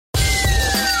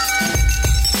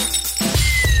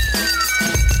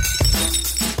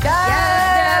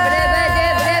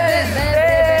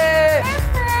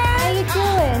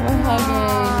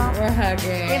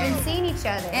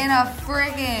a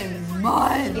friggin'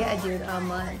 month. Yeah, dude, a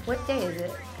month. What day is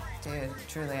it? Dude,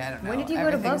 truly, I don't know. When did you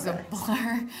go to Everything's Boca? a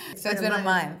blur. So it's been a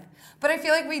month. But I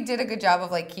feel like we did a good job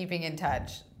of like keeping in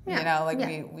touch. Yeah, You know, like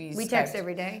yeah. we text Skyped.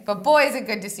 every day. But boy, is it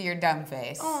good to see your dumb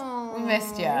face. Aw, We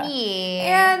missed you. yeah.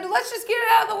 And let's just get it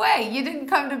out of the way. You didn't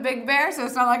come to Big Bear, so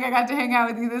it's not like I got to hang out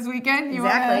with you this weekend.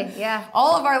 Exactly, yeah.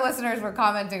 All of our listeners were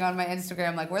commenting on my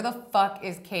Instagram, like, where the fuck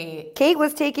is Kate? Kate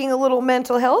was taking a little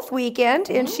mental health weekend,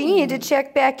 and she needed to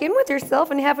check back in with herself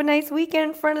and have a nice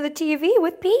weekend in front of the TV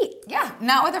with Pete. Yeah,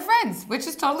 not with her friends, which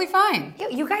is totally fine. Yo,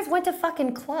 you guys went to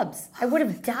fucking clubs. I would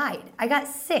have died. I got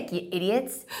sick, you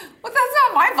idiots. Well, that's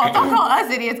not my fault. Don't call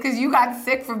us idiots because you got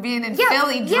sick from being in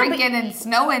Philly drinking and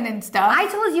snowing and stuff. I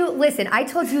told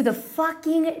you the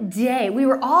fucking day. We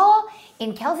were all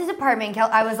in Kelsey's apartment.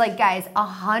 I was like, guys,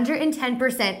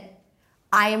 110%,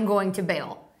 I am going to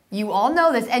bail. You all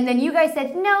know this. And then you guys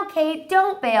said, no, Kate,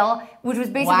 don't bail, which was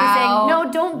basically saying, no,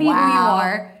 don't be who you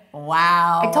are.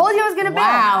 Wow. I told you I was going to bail.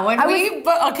 Wow. When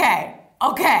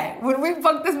we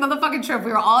booked this motherfucking trip,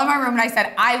 we were all in my room and I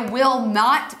said, I will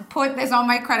not put this on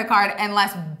my credit card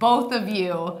unless both of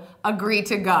you agree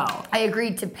to go. I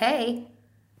agreed to pay.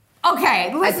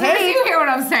 Okay, listeners, you hear what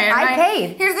I'm saying, I right?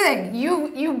 paid. Here's the thing.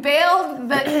 You bailed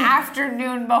the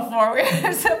afternoon before we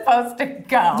were supposed to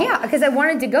go. Yeah, because I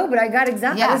wanted to go, but I got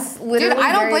exhausted. Yeah. I was literally Dude,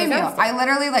 I don't very blame exhausted. you. I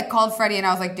literally like called Freddie and I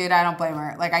was like, dude, I don't blame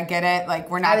her. Like, I get it. Like,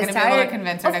 we're not going to be able to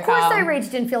convince her to come. Of course I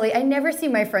raged in Philly. I never see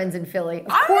my friends in Philly. Of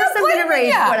I'm course not I'm going to blaming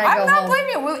rage you. when I go I'm not home.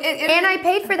 blaming you. And I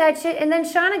paid for that shit, and then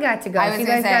Shauna got to go. I So was you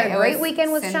going guys to say, got a great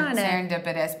weekend with Shauna.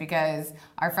 serendipitous because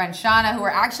our friend Shauna, who we're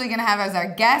actually going to have as our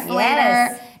guest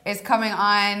Yes. later, is coming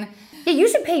on. Yeah, you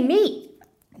should pay me.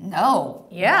 No.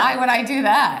 Yeah. Why would I do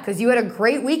that? Because you had a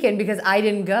great weekend because I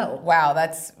didn't go. Wow,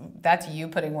 that's you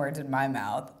putting words in my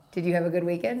mouth. Did you have a good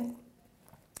weekend?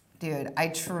 Dude, I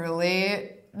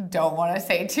truly don't want to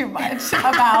say too much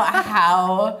about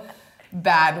how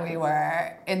bad we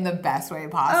were in the best way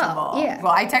possible. Oh, yeah.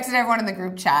 Well, I texted everyone in the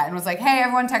group chat and was like, hey,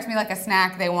 everyone text me like a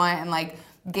snack they want and like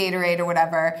Gatorade or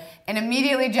whatever. And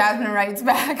immediately Jasmine writes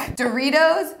back,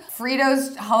 Doritos,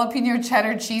 Fritos, jalapeno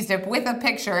cheddar cheese dip with a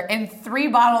picture and 3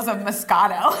 bottles of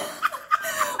Moscato.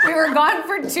 We were gone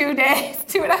for 2 days,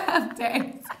 2.5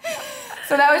 days.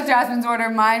 So that was Jasmine's order.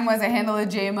 Mine was a handle of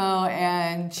JMO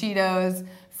and Cheetos.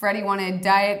 Freddie wanted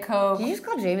Diet Coke. Did you just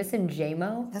call Jameson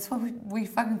JMO? That's what we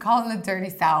fucking call it in the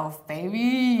dirty South,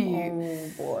 baby.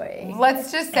 Oh, boy.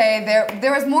 Let's just say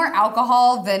there was more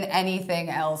alcohol than anything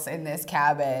else in this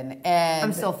cabin. And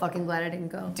I'm so fucking glad I didn't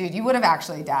go. dude, you would have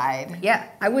actually died. Yeah,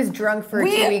 I was drunk for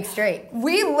 2 weeks straight.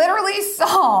 We literally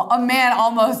saw a man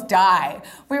almost die.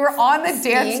 We were on the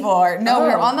dance floor. No, we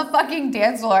were on the fucking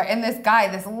dance floor, and this guy,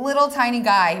 this little tiny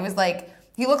guy, he was like,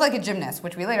 he looked like a gymnast,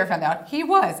 which we later found out he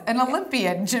was an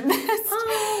Olympian gymnast.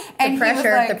 And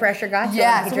the pressure got you.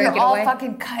 Yeah, You so we drank were it all away?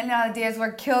 fucking cutting out of dance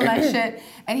floor, killing that shit.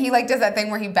 And he like does that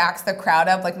thing where he backs the crowd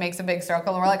up, like makes a big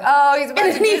circle, and we're like, oh, he's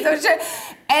about to do some shit.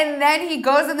 And then he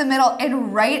goes in the middle,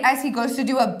 and right as he goes to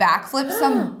do a backflip,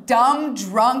 some dumb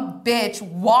drunk bitch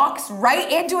walks right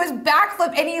into his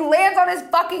backflip, and he lands on his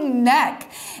fucking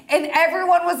neck. And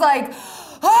everyone was like,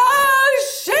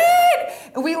 oh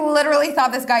shit! We literally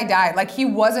thought this guy died. Like he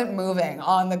wasn't moving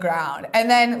on the ground. And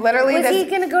then literally Was he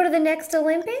gonna go to the next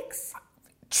Olympics?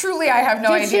 Truly, I have no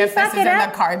Did idea she if this fuck is it in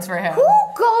up? the cards for him. Who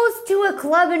goes to a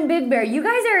club in Big Bear? You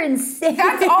guys are insane.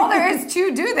 That's all there is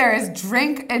to do there is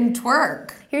drink and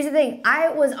twerk. Here's the thing. I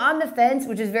was on the fence,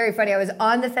 which is very funny. I was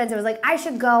on the fence. I was like, I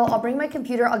should go. I'll bring my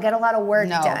computer. I'll get a lot of work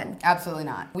No, done. absolutely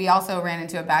not. We also ran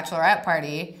into a bachelorette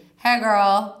party. Hey,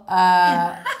 girl.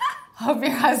 Hope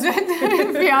your husband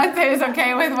and fiance is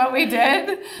okay with what we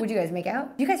did. Would you guys make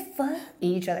out? You guys fuck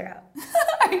each other out.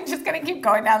 I'm just gonna keep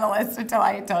going down the list until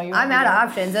I tell you. I'm out of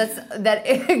options. That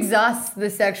exhausts the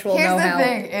sexual Here's know-how. the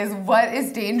thing: is what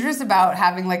is dangerous about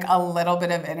having like a little bit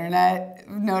of internet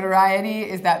notoriety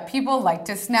is that people like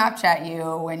to Snapchat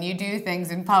you when you do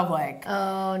things in public.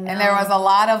 Oh no! And there was a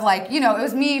lot of like, you know, it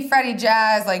was me, Freddie,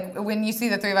 Jazz. Like when you see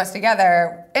the three of us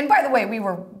together. And by the way, we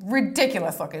were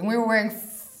ridiculous looking. We were wearing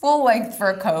full-length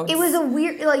fur coats. It was a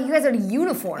weird, like you guys are in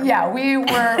uniform. Yeah, we looked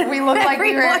like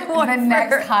we were the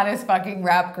next hottest fucking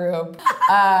rap group.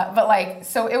 But like,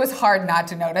 so it was hard not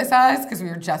to notice us because we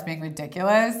were just being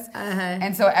ridiculous.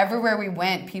 And so everywhere we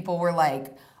went, people were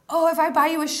like, oh, if I buy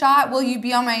you a shot, will you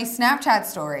be on my Snapchat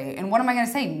story? And what am I gonna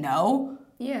say, no?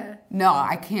 Yeah. No,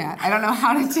 I can't. I don't know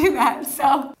how to do that.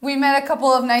 So we met a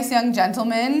couple of nice young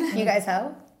gentlemen. You guys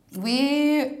how?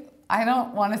 We I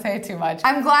don't want to say too much.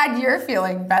 I'm glad you're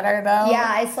feeling better though. Yeah,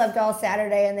 I slept all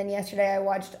Saturday, and then yesterday I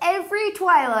watched every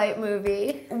Twilight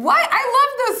movie. What?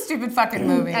 I love those stupid fucking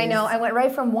movies. I know. I went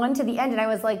right from one to the end, and I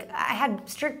was like, I had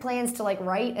strict plans to like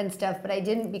write and stuff, but I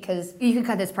didn't because you can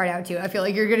cut this part out too. I feel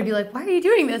like you're gonna be like, why are you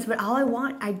doing this? But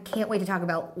I can't wait to talk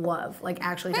about love, like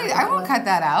actually talk Hey, about I won't love. cut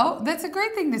that out. That's a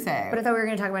great thing to say. But I thought we were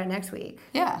gonna talk about it next week.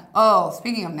 Yeah. Oh,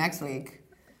 speaking of next week.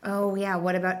 Oh yeah,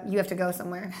 what about you have to go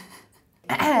somewhere?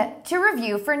 To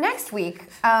review for next week,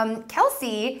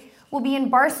 Kelsey will be in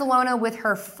Barcelona with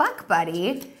her fuck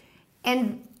buddy,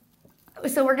 and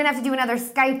so we're gonna have to do another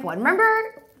Skype one. Remember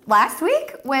last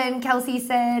week when Kelsey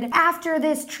said, after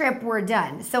this trip we're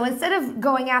done? So instead of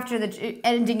going after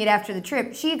ending it after the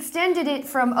trip, she extended it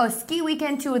from a ski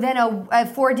weekend to then a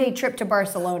 4-day trip to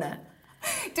Barcelona.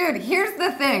 Dude, here's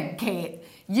the thing, Kate.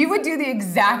 You would do the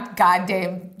exact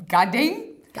goddamn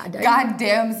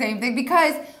same thing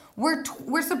because we're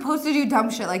supposed to do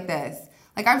dumb shit like this.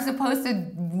 Like, I'm supposed to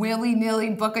willy-nilly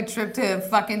book a trip to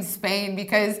fucking Spain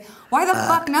because why the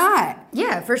fuck not?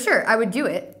 Yeah, for sure. I would do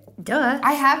it. Duh.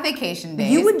 I have vacation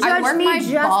days. You would I judge work me my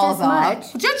just balls as much.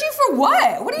 off. Judge you for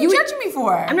what? What are you judging me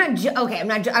for? I'm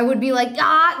not. I would be like,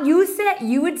 you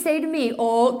would say to me,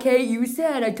 oh, okay, you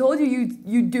said, I told you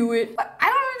do it. But I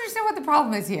don't understand what the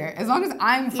problem is here. As long as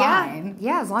I'm fine.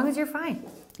 Yeah, as long as you're fine.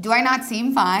 Do I not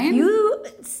seem fine?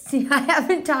 I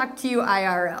haven't talked to you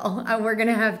IRL. And we're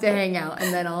gonna have to hang out,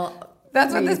 and then I'll.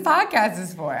 That's what this podcast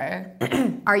is for.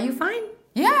 Are you fine?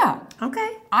 Yeah.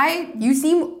 Okay. You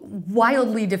seem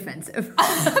wildly defensive. Because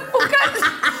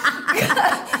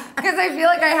I feel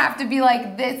like I have to be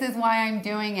like, this is why I'm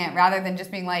doing it, rather than just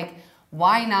being like,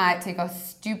 why not take a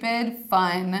stupid,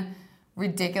 fun,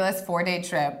 ridiculous 4-day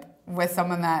trip with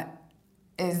someone that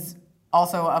is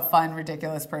also a fun,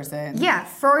 ridiculous person? Yeah,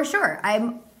 for sure.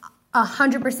 I'm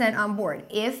 100% on board.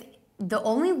 If the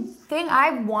only thing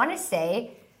I want to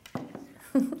say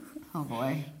oh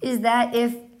boy. is that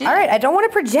all right, I don't want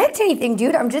to project anything,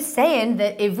 dude. I'm just saying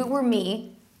that if it were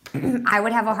me, I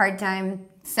would have a hard time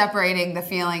separating the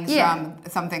feelings from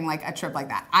something like a trip like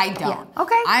that. I don't. Yeah.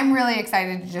 Okay. I'm really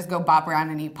excited to just go bop around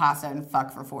and eat pasta and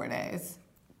fuck for 4 days.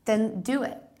 Then do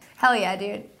it. Hell yeah,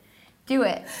 dude. Do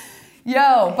it.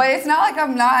 Yo, but it's not like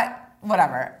I'm not,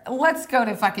 whatever. Let's go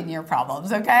to fucking your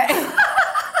problems, okay?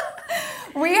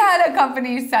 We had a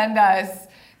company send us,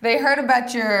 they heard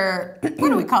about your, what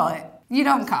do we call it? You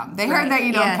don't come. They heard that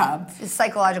you don't come. It's a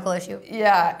psychological issue.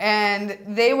 Yeah, and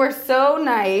they were so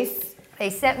nice. They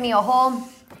sent me a whole...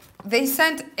 They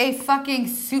sent a fucking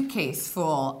suitcase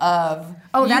full of,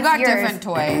 you got yours. different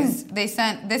toys. This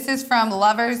is from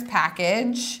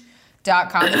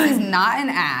loverspackage.com. This is not an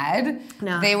ad.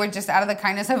 No. They were just out of the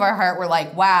kindness of our heart, we're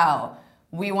like, wow,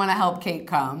 we want to help Kate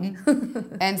come.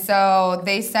 And so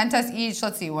they sent us each,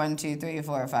 let's see, 1, 2, 3,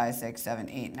 4, 5, 6, 7,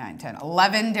 8, 9, 10,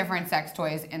 11 different sex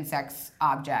toys and sex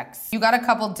objects. You got a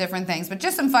couple different things, but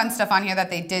just some fun stuff on here that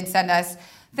they did send us.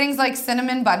 Things like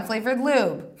cinnamon bun flavored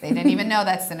lube. They didn't even know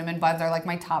that cinnamon buns are like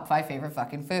my top 5 favorite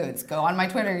fucking foods. Go on my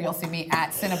Twitter, you'll see me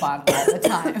at Cinnabon all the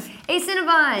time. Hey,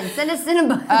 Cinnabon, send us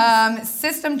Cinnabon.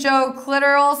 System Joe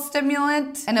clitoral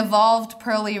stimulant, an evolved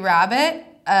pearly rabbit.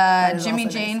 Jimmy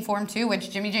Jane Form 2,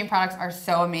 which Jimmy Jane products are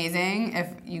so amazing. If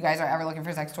you guys are ever looking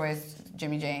for sex toys,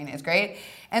 Jimmy Jane is great.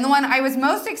 And the one I was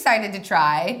most excited to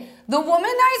try, the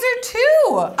Womanizer 2.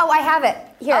 Oh, I have it.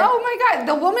 Here. Oh my God.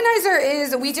 The Womanizer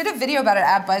is, we did a video about it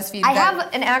at BuzzFeed. I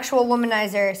have an actual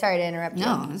womanizer. Sorry to interrupt you.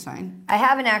 No, that's fine. I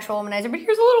have an actual womanizer, but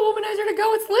here's a little womanizer to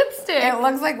go. It's lipstick. It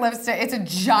looks like lipstick. It's a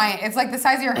giant, it's like the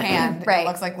size of your hand. Right. It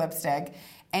looks like lipstick.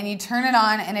 And you turn it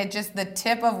on and it just, the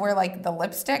tip of where like the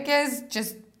lipstick is,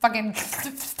 just fucking...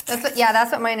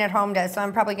 That's what mine at home does, so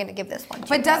I'm probably going to give this one to you.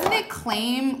 But doesn't it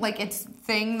claim, like, its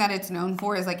thing that it's known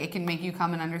for is, like, it can make you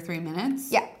come in under 3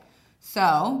 minutes? Yeah.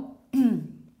 So...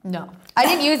 No. I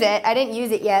didn't use it. I didn't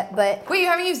use it yet, but... Wait, you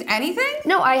haven't used anything?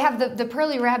 No, I have the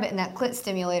Pearly Rabbit and that clit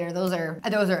stimulator. Those are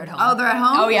at home. Oh, they're at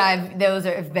home? Oh, yeah, those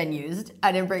have been used.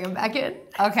 I didn't bring them back in.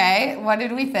 Okay, what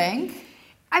did we think?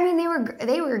 I mean, they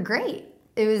were great.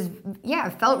 It was,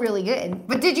 it felt really good.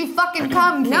 But did you fucking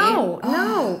come, Kate?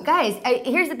 No. Guys,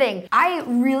 here's the thing. I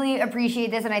really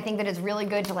appreciate this, and I think that it's really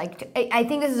good to, I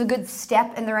think this is a good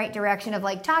step in the right direction of,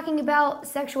 talking about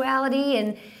sexuality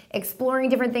and exploring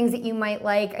different things that you might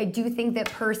like. I do think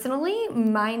that personally,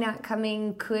 my not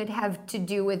coming could have to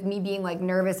do with me being,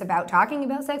 nervous about talking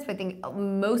about sex, but I think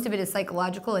most of it is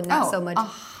psychological and not so much...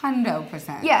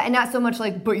 100%. Yeah, and not so much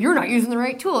but you're not using the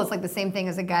right tool. It's the same thing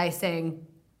as a guy saying...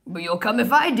 But you'll come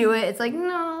if I do it. It's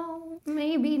no,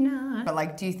 maybe not.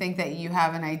 But do you think that you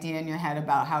have an idea in your head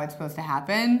about how it's supposed to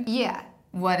happen? Yeah.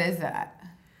 What is that?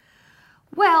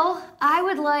 Well, I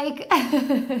would like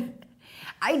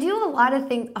I do a lot of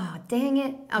things. Oh, dang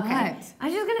it. Okay. What?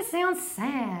 I'm just going to sound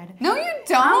sad. No, you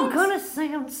don't. I'm going to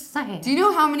sound sad. Do you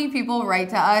know how many people write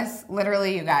to us?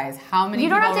 Literally, you guys, how many You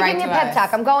people don't have to write give me to a pep us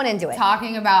talk. I'm going into it.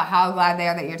 talking about how glad they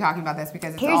are that you're talking about this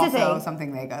because it's Here's the also thing.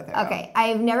 something they go through. Okay,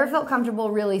 I've never felt comfortable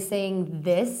really saying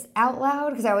this out loud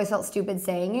because I always felt stupid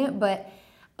saying it, but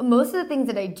most of the things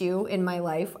that I do in my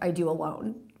life, I do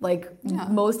alone. Like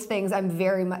most things, I'm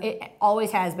very much, it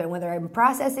always has been, whether I'm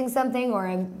processing something or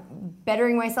I'm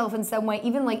bettering myself in some way,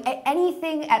 even like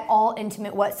anything at all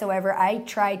intimate whatsoever, I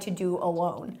try to do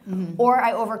alone. Or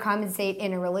I overcompensate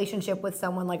in a relationship with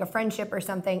someone, like a friendship or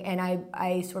something, and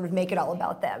I sort of make it all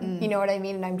about them. You know what I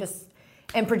mean?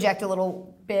 And project a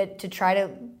little bit to try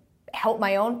to help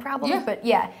my own problems.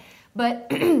 But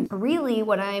really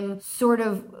what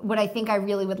I think I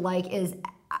really would like is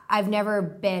I've never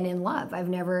been in love. I've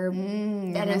never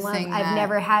been in love. I've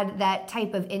never had that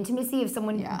type of intimacy of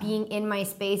someone being in my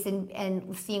space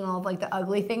and seeing all of like the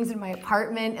ugly things in my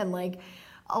apartment and like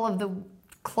all of the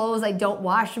clothes I don't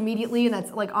wash immediately and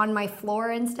that's like on my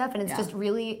floor and stuff. And it's just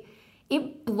really,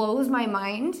 it blows my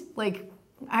mind. Like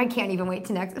I can't even wait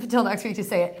till next week to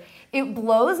say it. It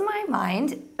blows my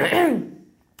mind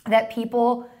that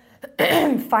people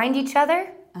find each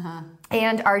other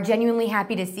and are genuinely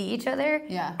happy to see each other,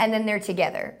 and then they're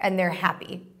together and they're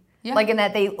happy. Like, and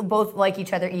that they both like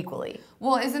each other equally.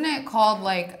 Well, isn't it called,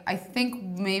 like, I think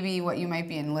maybe what you might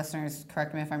be, and listeners,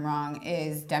 correct me if I'm wrong,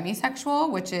 is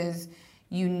demisexual, which is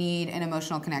you need an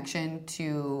emotional connection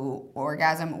to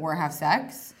orgasm or have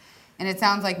sex. And it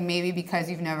sounds like maybe because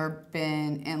you've never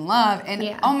been in love.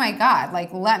 And oh my God,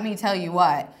 like, let me tell you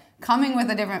what. Coming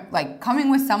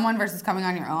with someone versus coming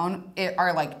on your own,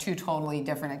 are like two totally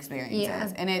different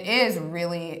experiences. And it is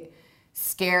really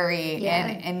scary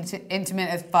and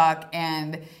intimate as fuck.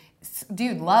 And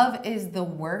dude, love is the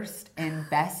worst and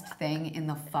best thing in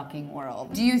the fucking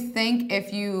world. Do you think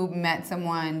if you met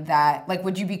someone that, like,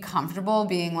 would you be comfortable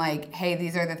being like, hey,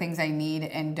 these are the things I need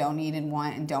and don't need and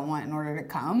want and don't want in order to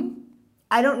come?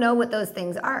 I don't know what those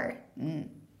things are.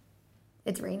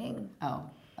 It's raining. Oh.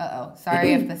 Uh-oh.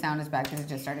 Sorry if the sound is bad because it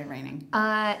just started raining.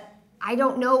 I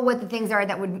don't know what the things are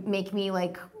that would make me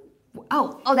like,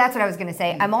 oh, that's what I was going to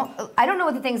say. I don't know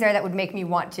what the things are that would make me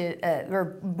want to,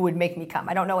 or would make me come.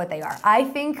 I don't know what they are. I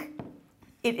think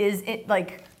it is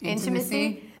like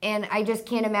intimacy. And I just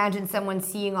can't imagine someone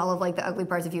seeing all of like the ugly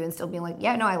parts of you and still being like,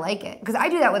 yeah, no, I like it. Because I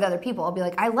do that with other people. I'll be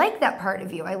like, I like that part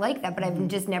of you. I like that, but I've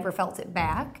just never felt it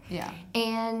back. Yeah.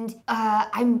 And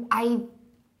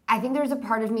I think there's a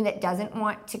part of me that doesn't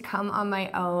want to come on my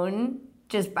own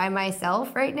just by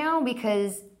myself right now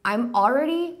because I'm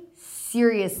already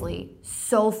seriously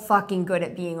so fucking good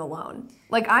at being alone.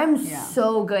 Like I'm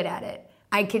so good at it.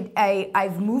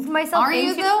 I've moved myself into... Are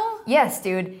you though? Yes,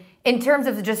 dude. In terms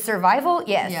of just survival,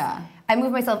 yes. Yeah. I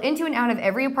move myself into and out of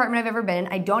every apartment I've ever been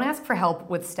in. I don't ask for help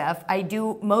with stuff. I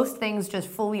do most things just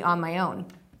fully on my own.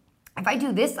 If I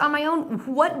do this on my own,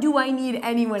 what do I need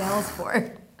anyone else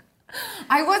for?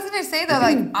 I was gonna say though,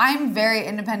 like I'm very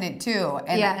independent too,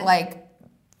 and like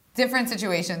different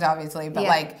situations, obviously, but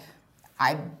like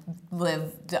I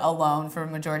lived alone for a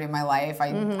majority of my life.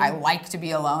 I like to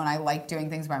be alone. I like doing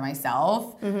things by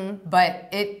myself,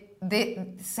 but the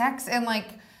sex and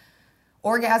like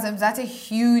orgasms, that's a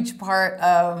huge part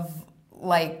of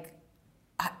like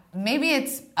maybe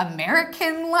it's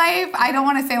American life. I don't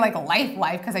want to say like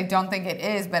life because I don't think it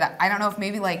is, but I don't know if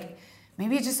maybe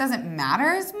it just doesn't matter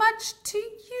as much to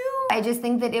you. I just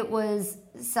think that it was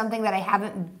something that I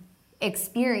haven't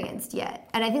experienced yet.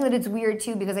 And I think that it's weird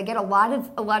too because I get a lot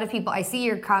of people, I see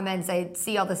your comments, I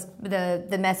see all this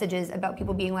the messages about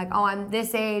people being like, oh, I'm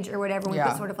this age or whatever, with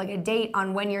this sort of like a date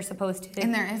on when you're supposed to.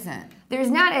 And there isn't. There's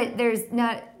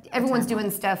not everyone's doing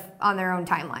stuff on their own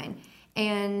timeline.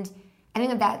 And I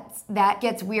think that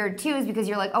gets weird too, is because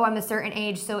you're like, oh, I'm a certain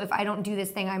age, so if I don't do this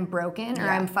thing, I'm broken or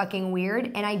I'm fucking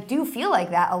weird. And I do feel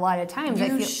like that a lot of times.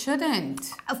 You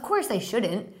shouldn't. Of course I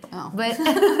shouldn't. Oh. But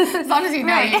as long as you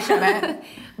know you shouldn't.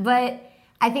 But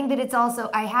I think that it's also,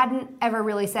 I hadn't ever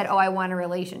really said, oh, I want a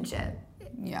relationship.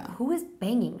 Yeah. Who is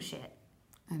banging shit?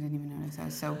 I didn't even notice. I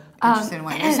was so interested in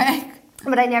what you're saying.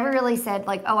 But I never really said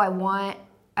like, oh, I want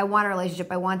a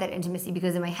relationship, I want that intimacy,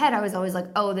 because in my head I was always like,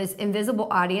 oh, this invisible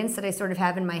audience that I sort of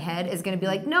have in my head is going to be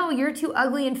like, no, you're too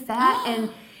ugly and fat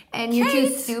and you're too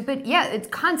stupid. Yeah, it's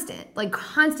constant, like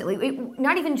constantly.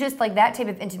 Not even just like that type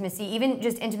of intimacy, even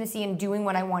just intimacy in doing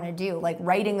what I want to do, like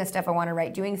writing the stuff I want to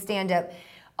write, doing stand-up,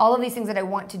 all of these things that I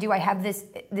want to do. I have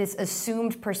this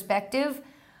assumed perspective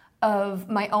of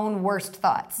my own worst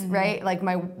thoughts, right? Like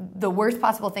the worst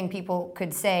possible thing people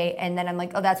could say, and then I'm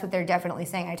like, oh, that's what they're definitely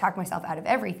saying. I talk myself out of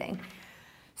everything.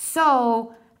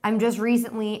 So I'm just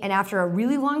recently, and after a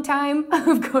really long time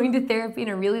of going to therapy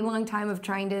and a really long time of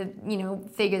trying to,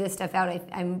 figure this stuff out,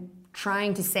 I'm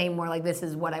trying to say more like this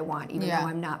is what I want, even though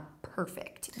I'm not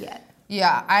perfect yet.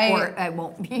 Yeah, or I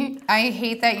won't be. I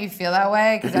hate that you feel that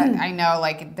way because I know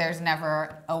like there's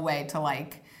never a way to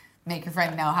like make your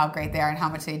friend know how great they are and how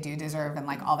much they do deserve and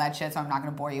like all that shit. So I'm not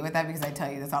gonna bore you with that because I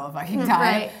tell you this all the fucking time.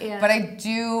 Right, yeah. But I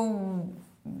do.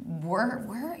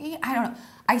 I don't know.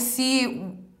 I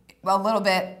see a little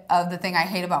bit of the thing I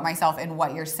hate about myself in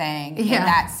what you're saying. Yeah. And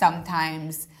that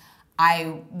sometimes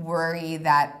I worry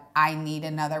that I need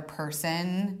another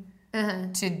person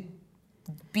to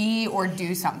be or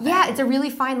do something. Yeah, it's a really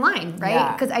fine line,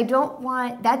 right? Because Yeah. I don't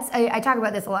want, I talk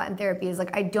about this a lot in therapy, is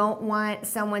like I don't want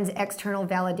someone's external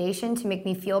validation to make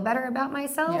me feel better about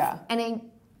myself. Yeah. And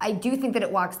I do think that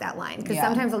it walks that line because Yeah.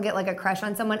 sometimes I'll get like a crush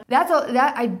on someone.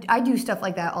 I do stuff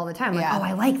like that all the time. Like, Yeah. oh,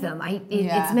 I like them.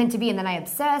 It's meant to be, and then I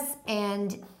obsess,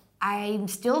 and I'm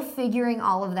still figuring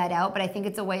all of that out. But I think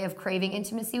it's a way of craving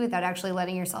intimacy without actually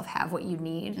letting yourself have what you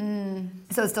need.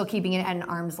 So still keeping it at an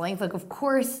arm's length. Like, of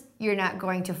course, you're not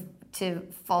going to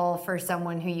fall for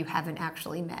someone who you haven't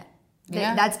actually met.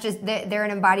 Yeah. That's just they're an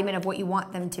embodiment of what you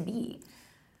want them to be.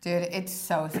 Dude, it's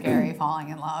so scary falling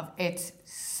in love. It's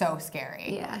so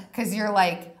scary. Yeah. Because you're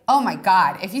like, oh my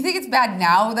God, if you think it's bad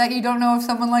now that you don't know if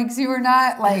someone likes you or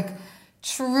not, like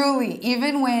truly,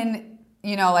 even when,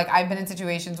 like I've been in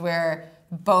situations where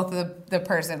both the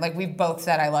person, like we've both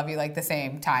said I love you like the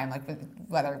same time, like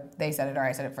whether they said it or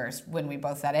I said it first, when we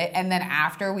both said it. And then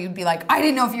after we would be like, I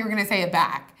didn't know if you were going to say it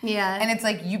back. Yeah. And it's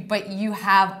like, but you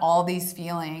have all these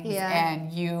feelings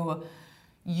and you're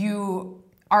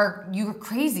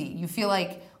crazy. You feel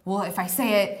like, well, if I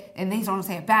say it and they don't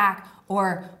say it back,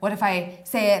 or what if I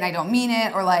say it and I don't mean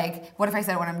it, or like, what if I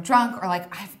said it when I'm drunk, or like,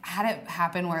 I've had it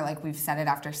happen where like we've said it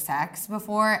after sex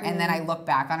before, and then I look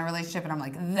back on a relationship and I'm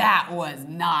like, that was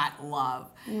not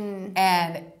love.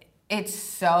 And it's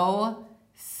so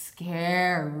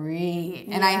scary.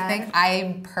 And I think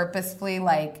I purposefully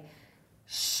like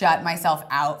shut myself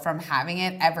out from having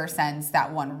it ever since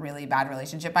that one really bad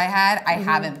relationship I had. I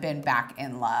haven't been back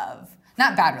in love.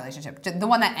 Not bad relationship, the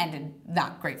one that ended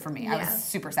not great for me. I was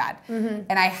super sad.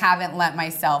 And I haven't let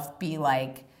myself be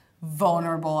like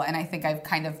vulnerable, and I think I've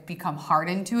kind of become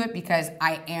hardened to it because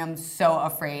I am so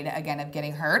afraid again of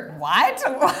getting hurt. What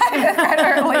kind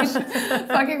of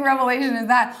fucking revelation is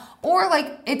that? Or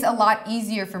like it's a lot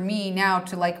easier for me now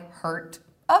to like hurt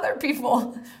other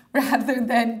people rather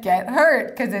than get hurt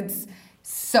because it's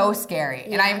so scary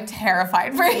and I'm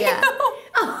terrified for you.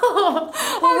 Well,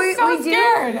 I'm so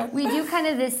scared. We do kind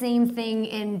of the same thing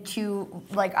in two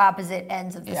like opposite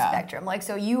ends of the spectrum. Like,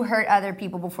 so you hurt other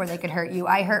people before they could hurt you.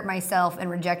 I hurt myself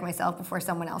and reject myself before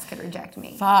someone else could reject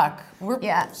me. Fuck, we're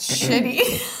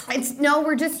shitty.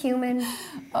 We're just human.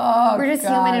 Oh, we're just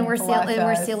God, human, and we're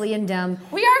bless silly and dumb.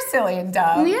 We are silly and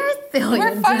dumb. We are silly.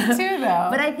 We're and fun dumb. too, though.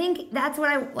 But I think that's what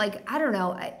I like. I don't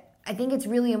know. I think it's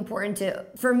really important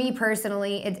for me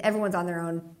personally. Everyone's on their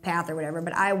own path or whatever.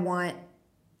 But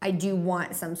I do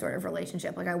want some sort of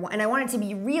relationship. Like I want it to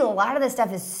be real. A lot of this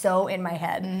stuff is so in my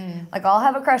head. Like I'll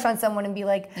have a crush on someone and be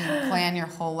like, you plan your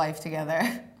whole life together.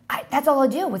 That's all I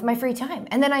do with my free time.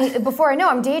 And then before I know,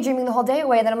 I'm daydreaming the whole day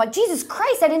away. And then I'm like, Jesus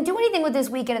Christ, I didn't do anything with this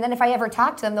weekend. And then if I ever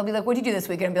talk to them, they'll be like, what'd you do this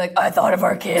weekend? And I'll be like, I thought of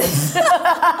our kids.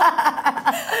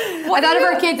 I thought of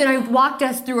our kids and I walked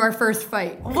us through our first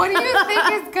fight. What do you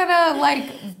think is gonna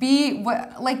like be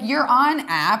like you're on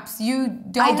apps? You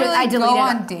don't go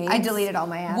on dates. I deleted all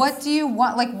my apps. What do you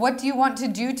want? Like, what do you want to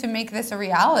do to make this a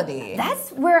reality?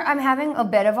 That's where I'm having a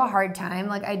bit of a hard time.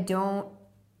 Like I don't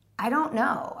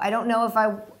know. I don't know if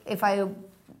I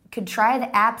could try the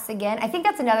apps again. I think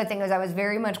that's another thing, is I was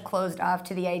very much closed off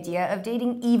to the idea of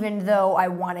dating, even though I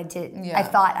wanted to. I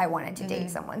thought I wanted to date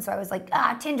someone. So I was like,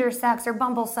 Tinder sucks or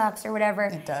Bumble sucks or whatever.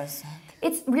 It does.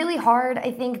 It's really hard,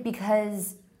 I think,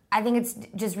 because I think it's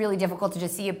just really difficult to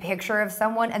just see a picture of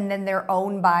someone and then their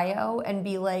own bio and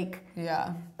be like,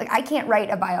 like I can't write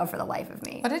a bio for the life of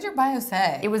me. What did your bio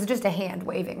say? It was just a hand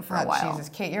waving for a while. Jesus,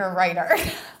 Kate, you're a writer.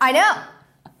 I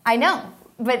know.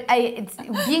 But it's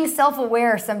being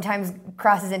self-aware sometimes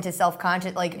crosses into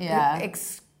self-conscious, like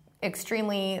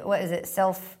extremely, what is it,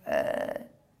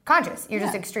 conscious. You're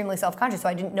just extremely self-conscious, so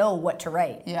I didn't know what to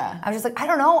write. Yeah. I was just like, I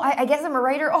don't know, I guess I'm a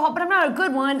writer, but I'm not a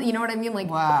good one. You know what I mean? Like,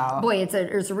 wow. Boy, it's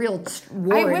a real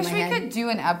war I in wish my we head. could do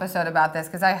an episode about this,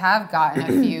 because I have gotten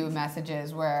a few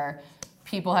messages where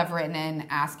people have written in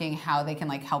asking how they can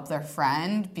like help their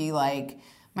friend be like,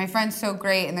 my friend's so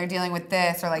great and they're dealing with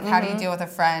this, or like, how do you deal with a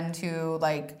friend who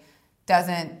like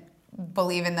doesn't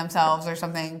believe in themselves or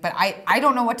something, but I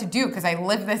don't know what to do because I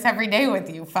live this every day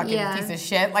with you, fucking piece of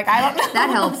shit. Like, I don't know. That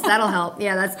helps. That'll help.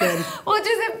 Yeah, that's good. Well,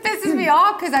 it pisses me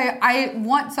off because I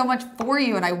want so much for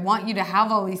you and I want you to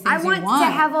have all these things I want you want.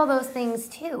 to have all those things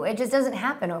too. It just doesn't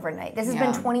happen overnight. This has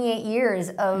been 28 years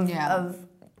of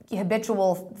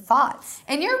habitual thoughts.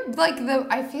 And you're like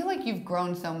I feel like you've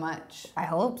grown so much. I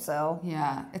hope so.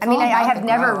 Yeah. I mean, I have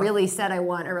never really said I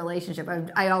want a relationship.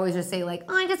 I always just say like,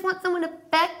 oh, I just want someone to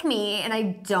peck me, and I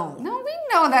don't. No, we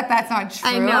know that that's not true.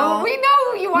 I know. We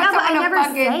know you want Yeah, but I someone to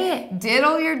never say fucking it.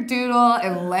 diddle your doodle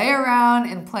and lay around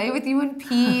and play with you and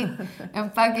Pete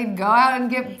and fucking go out and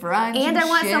get brunch. And I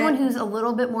want shit. someone who's a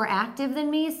little bit more active than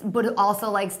me, but who also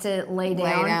likes to lay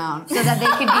down. So that they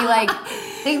could be like,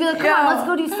 come on, let's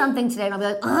go do something today. And I'll be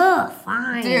like, ugh,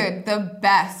 fine. Dude, the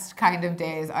best kind of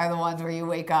days are the ones where you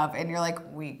wake up and you're like,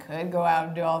 we could go out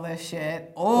and do all this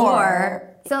shit. Or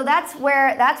so that's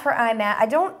where I'm at. I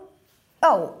don't.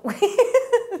 Oh.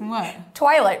 What?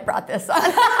 Twilight brought this on. But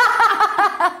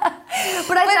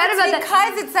I thought about that.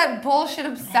 Because it's that bullshit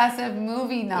obsessive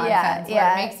movie nonsense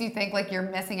where it makes you think like you're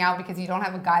missing out because you don't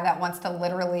have a guy that wants to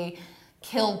literally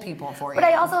kill people for you. But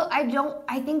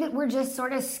I think that we're just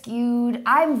sort of skewed.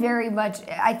 I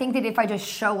think that if I just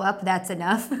show up, that's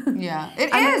enough. Yeah,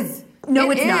 it is.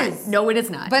 No, it's not. No, it is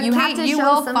not. But you Kate, have to you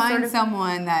show will some find sort of...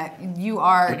 someone that you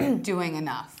are doing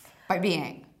enough by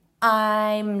being.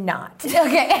 I'm not.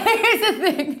 Okay, here's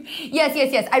the thing.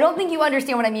 Yes. I don't think you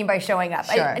understand what I mean by showing up.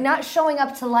 Sure. Not showing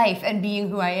up to life and being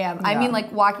who I am. Yeah. I mean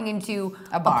like walking into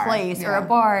a place or a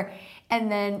bar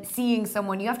and then seeing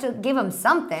someone. You have to give them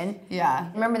something. Yeah.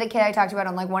 Remember the kid I talked about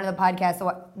on like one of the podcasts?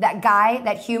 That guy,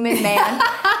 that human man.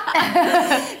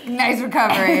 Nice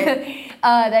recovery.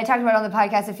 That I talked about on the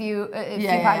podcast a few podcasts.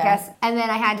 Yeah. And then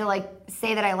I had to like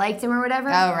say that I liked him or whatever.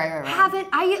 Oh, right.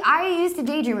 I used to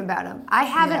daydream about him. I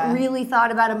haven't really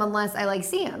thought about him unless I like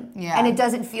see him. Yeah. And it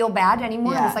doesn't feel bad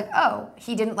anymore. Yeah. It's like, oh,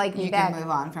 he didn't like me back. You can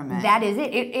move on from it. That is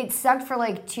it. It sucked for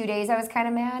like 2 days. I was kind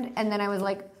of mad. And then I was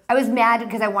like, I was mad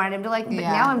because I wanted him to like me, but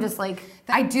now I'm just like...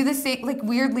 I do the same, like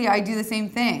weirdly, I do the same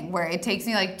thing where it takes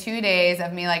me like 2 days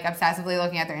of me like obsessively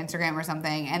looking at their Instagram or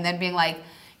something and then being like,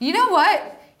 you know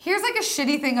what? Here's like a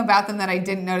shitty thing about them that I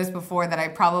didn't notice before that I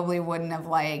probably wouldn't have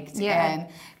liked. Yeah. And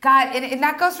God, and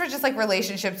that goes for just like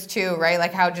relationships too, right?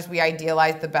 Like how just we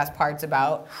idealize the best parts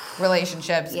about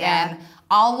relationships. Yeah. And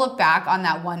I'll look back on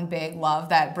that one big love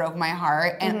that broke my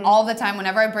heart, and all the time,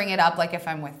 whenever I bring it up, like if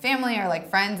I'm with family or like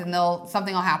friends, and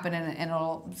something will happen and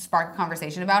it'll spark a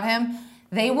conversation about him,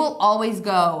 they will always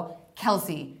go,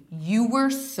 Kelsey, you were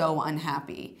so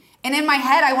unhappy. And in my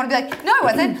head, I want to be like, no, I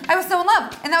wasn't. I was so in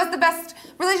love, and that was the best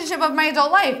relationship of my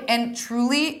adult life. And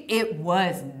truly, it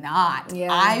was not.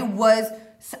 Yeah.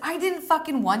 I didn't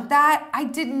fucking want that. I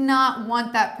did not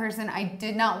want that person. I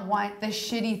did not want the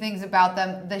shitty things about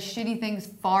them. The shitty things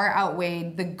far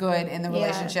outweighed the good in the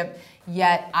relationship,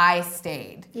 yet I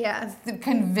stayed. Yeah.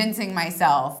 Convincing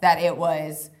myself that it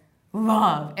was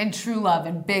love and true love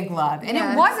and big love. And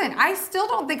it wasn't. I still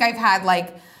don't think I've had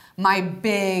like my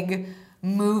big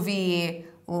movie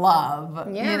love,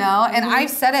 you know? And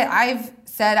I've said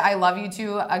I love you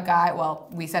to a guy, well,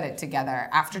 we said it together,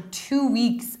 after 2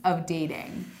 weeks of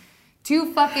dating.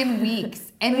 2 fucking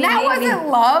weeks. And that wasn't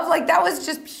love, like that was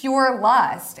just pure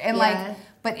lust. And like,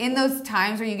 but in those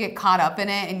times where you get caught up in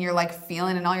it and you're like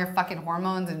feeling and all your fucking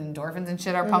hormones and endorphins and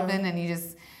shit are pumping and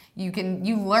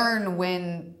you learn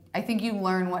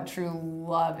what true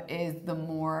love is the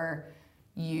more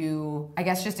you, I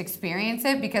guess, just experience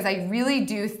it, because I really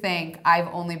do think I've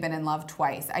only been in love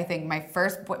twice. I think my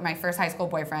first high school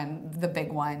boyfriend, the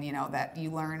big one, you know, that you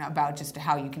learn about just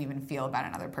how you can even feel about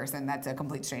another person that's a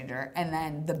complete stranger, and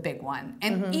then the big one.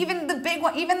 And even the big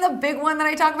one that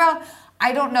I talk about,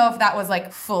 I don't know if that was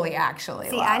like fully actually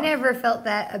love. I never felt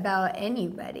that about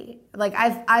anybody. Like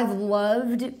I've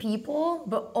loved people,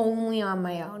 but only on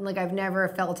my own. Like I've never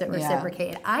felt it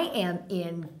reciprocated. I am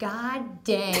in god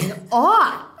dang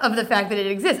awe of the fact that it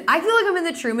exists. I feel like I'm in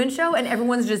the Truman Show and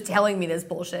everyone's just telling me this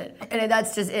bullshit. And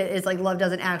that's just it. It's like love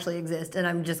doesn't actually exist, and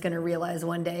I'm just gonna realize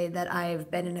one day that I've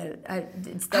been in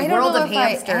it's the world of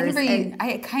hamsters.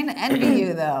 I kind of envy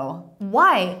you though.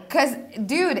 Why? Because,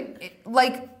 dude,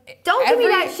 don't give me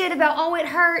that shit about, oh, it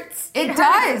hurts. It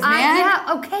does, man.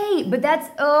 Yeah, okay, but that's,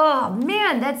 oh,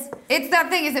 man, that's... It's that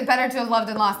thing, is it better to have loved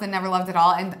and lost than never loved at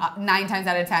all? And 9 times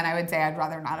out of 10, I would say I'd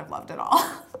rather not have loved at all.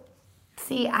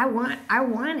 See, I want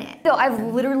it. So I've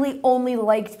literally only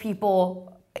liked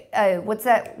people, what's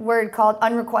that word called?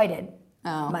 Unrequited.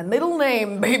 Oh. My middle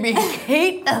name, baby.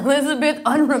 Kate Elizabeth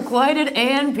Unrequited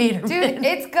Ann Peterman. Dude,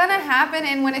 it's gonna happen,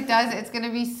 and when it does, it's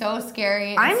gonna be so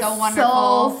scary and I'm so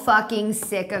wonderful. so fucking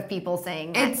sick of people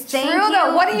saying that. It's true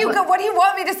though. What do you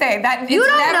want me to say? That it's You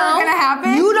don't never know. gonna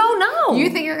happen? You don't know. You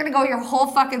think you're gonna go your whole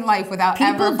fucking life without People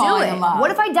ever do falling it. in love?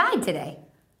 What if I died today?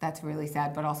 That's really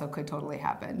sad, but also could totally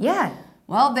happen. Yeah.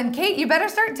 Well, then, Kate, you better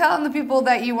start telling the people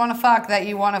that you want to fuck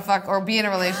or be in a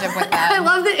relationship with them. I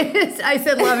love that. I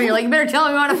said love, and you're like, you better tell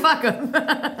them you want to fuck them.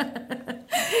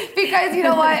 Because you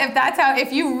know what?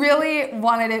 If you really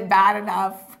wanted it bad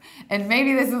enough, and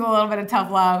maybe this is a little bit of tough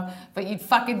love, but you'd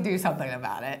fucking do something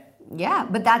about it. Yeah,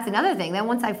 but that's another thing. Then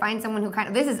once I find someone who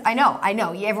I know.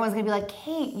 Everyone's gonna be like,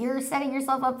 Kate, you're setting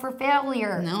yourself up for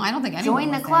failure. No, I don't think anyone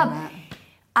Join the was club.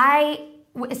 saying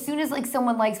As soon as like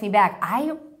someone likes me back,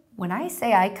 when I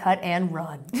say I cut and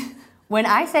run, when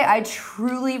I say I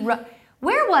truly run,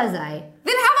 where was I?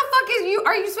 Then how the fuck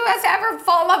are you supposed to ever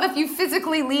fall in love if you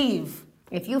physically leave?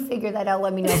 If you figure that out,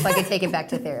 let me know if I can take it back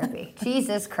to therapy.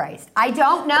 Jesus Christ. I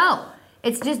don't know.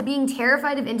 It's just being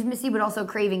terrified of intimacy, but also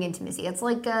craving intimacy. It's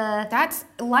like That's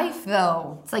life,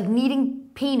 though. it's like needing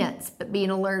peanuts, but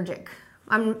being allergic.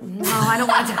 I don't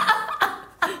want to.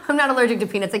 I'm not allergic to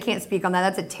peanuts. I can't speak on that.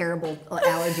 That's a terrible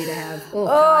allergy to have. Oh,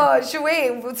 God.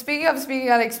 Speaking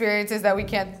on experiences that we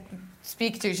can't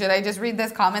speak to, should I just read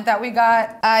this comment that we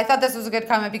got? I thought this was a good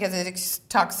comment because it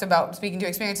talks about speaking to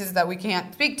experiences that we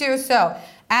can't speak to. So,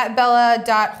 at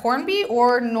Bella.Hornby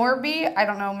or Norby, I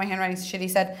don't know, my handwriting's shitty,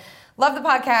 said, love the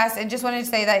podcast and just wanted to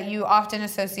say that you often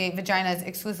associate vaginas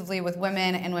exclusively with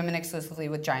women and women exclusively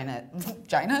with vaginas?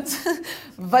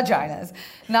 Vaginas.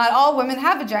 Not all women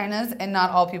have vaginas and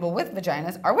not all people with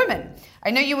vaginas are women.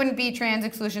 I know you wouldn't be trans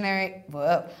exclusionary.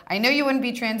 Whoa. I know you wouldn't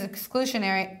be trans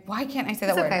exclusionary. Why can't I say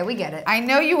that word? It's okay, we get it. I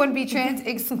know you wouldn't be trans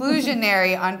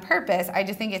exclusionary on purpose. I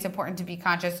just think it's important to be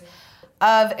conscious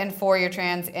of and for your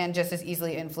trans and just as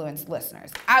easily influenced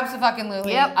listeners.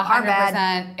 Absolutely. Yep,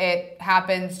 100%. It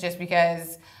happens just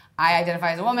because I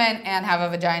identify as a woman and have a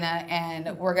vagina,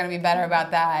 and we're gonna be better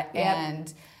about that. Yep.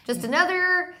 And Just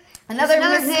another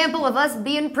example of us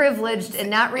being privileged and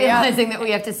not realizing that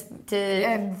we have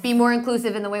to be more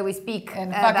inclusive in the way we speak and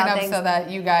about fucking up things. so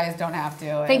that you guys don't have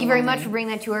to. Thank you very much for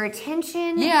bringing that to our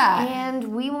attention. Yeah.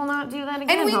 And we will not do that again,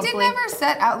 And we hopefully. did never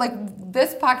set out,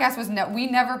 this podcast was, we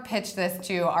never pitched this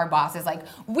to our bosses. Like,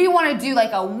 we want to do,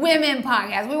 a women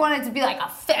podcast. We want it to be, a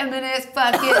feminist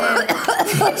fucking...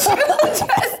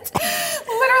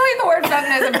 Literally the word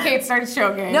feminism, Kate starts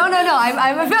choking. No,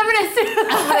 I'm a feminist.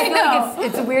 I know.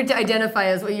 It's weird to identify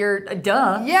as what you're,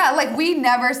 duh. Yeah, we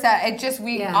never said,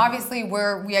 Yeah. obviously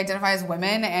we identify as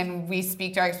women and we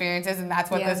speak to our experiences and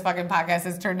that's what this fucking podcast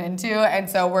has turned into. And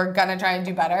so we're gonna try and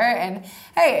do better. And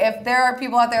hey, if there are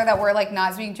people out there that we're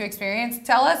not speaking to experience,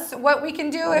 tell us what we can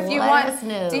do if you want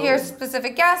to hear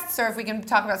specific guests or if we can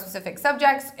talk about specific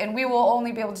subjects. And we will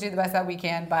only be able to do the best that we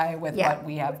can what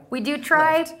we have. We do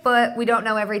try, but we don't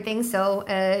know everything. So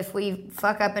if we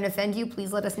fuck up and offend you,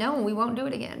 please let us know and we won't do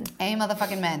it again. Hey,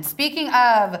 motherfucking men. Speaking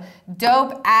of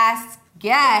dope-ass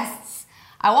guests,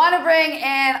 I want to bring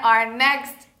in our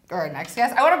next guest.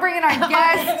 I want to bring in our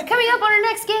guest. Coming up on our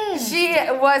next guest. She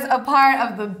was a part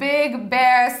of the Big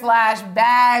Bear /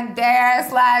 Bad Bear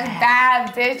 /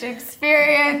 Bad Bitch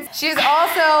experience. She's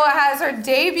also has her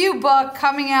debut book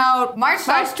coming out March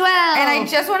 12th. And I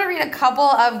just want to read a couple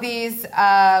of these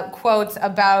quotes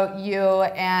about you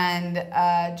and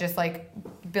just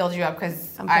build you up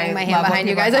because I'm putting my hand behind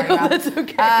you guys. I hope that's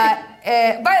okay.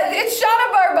 But it's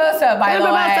Shauna Barbosa, by the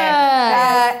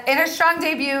way. In her strong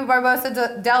debut,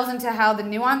 Barbosa delves into how the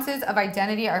nuances of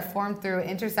identity are formed through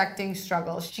intersecting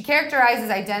struggles. She characterizes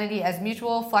identity as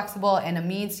mutual, flexible, and a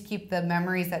means to keep the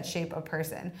memories that shape a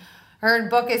person. Her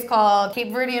book is called Cape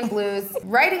Verdean Blues.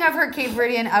 Writing of her Cape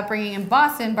Verdean upbringing in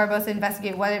Boston, Barbosa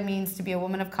investigates what it means to be a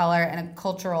woman of color and a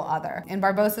cultural other. In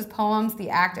Barbosa's poems, the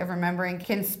act of remembering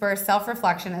can spur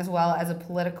self-reflection as well as a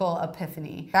political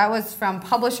epiphany. That was from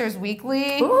Publishers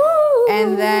Weekly. Ooh.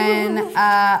 And then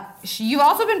you've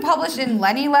also been published in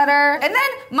Lenny Letter. And then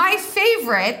my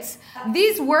favorite,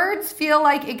 these words feel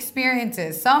like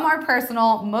experiences. Some are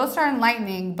personal, most are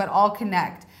enlightening, but all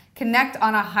connect. Connect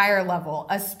on a higher level,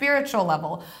 a spiritual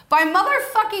level, by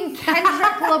motherfucking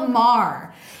Kendrick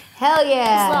Lamar. Hell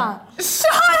yeah.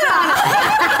 Shut up!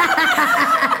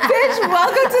 Bitch,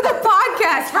 welcome to the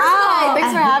podcast. Hi,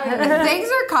 thanks for having me. Thanks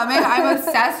for coming. I'm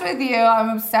obsessed with you.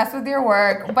 I'm obsessed with your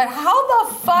work. But how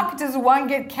the fuck does one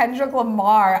get Kendrick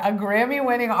Lamar, a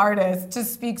Grammy-winning artist, to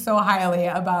speak so highly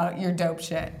about your dope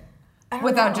shit?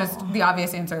 Without just the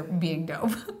obvious answer being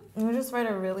dope. You just write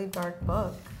a really dark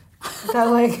book. That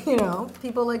like, you know,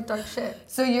 people like dark shit.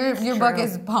 So your book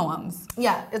is poems.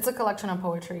 Yeah, it's a collection of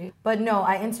poetry. But no,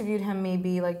 I interviewed him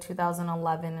maybe like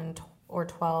 2011 or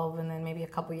 12, and then maybe a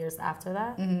couple years after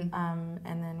that. And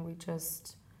then we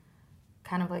just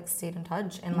kind of like stayed in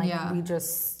touch, and like we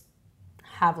just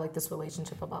have like this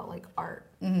relationship about like art.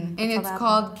 And it's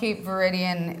called Cape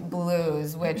Verdean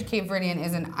Blues, which Cape Verdean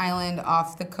is an island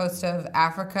off the coast of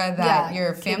Africa that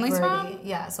your family's from?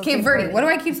 Yeah. So Cape Verde. What do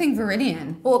I keep saying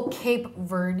Verdean? Well, Cape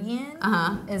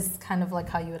Verdean is kind of like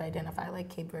how you would identify like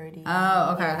Cape Verde.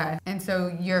 Oh, okay. And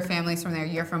so your family's from there.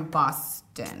 You're from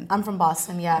Boston. I'm from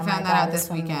Boston, yeah. I found that out this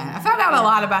weekend. I found out a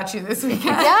lot about you this weekend.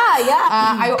 Yeah.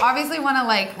 I obviously want to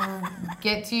like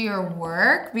get to your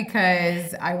work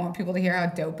because I want people to hear how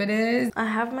dope it is. I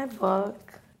have my book.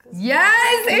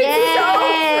 Yes, it's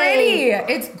so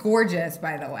pretty. It's gorgeous,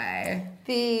 by the way.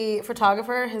 The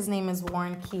photographer, his name is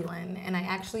Warren Keelan, and I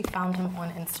actually found him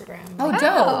on Instagram. Oh,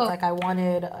 dope. Like I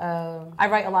wanted, I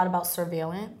write a lot about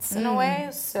surveillance in a way,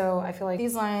 so I feel like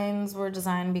these lines were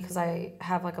designed because I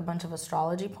have like a bunch of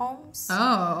astrology poems.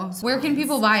 Oh, where can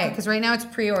people buy it? Because right now it's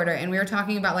pre-order, and we were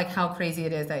talking about like how crazy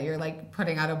it is that you're like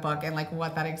putting out a book, and like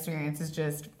what that experience is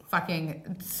just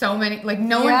fucking so many, like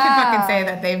no one can fucking say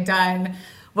that they've done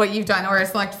what you've done, or a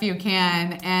select few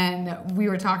can. And we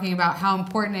were talking about how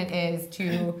important it is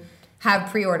to have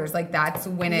pre-orders. Like that's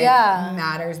when it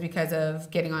matters because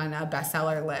of getting on a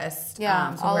bestseller list.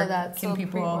 Yeah, so all where of that. Can So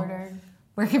people, pre-ordered.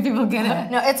 where can people get it?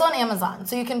 No, it's on Amazon.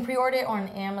 So you can pre-order it on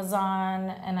Amazon,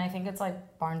 and I think it's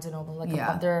like Barnes & Noble. Like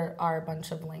there are a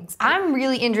bunch of links. I'm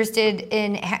really interested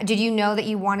in, did you know that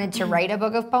you wanted to write a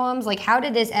book of poems? Like, how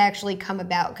did this actually come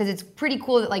about? Because it's pretty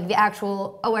cool that, like, the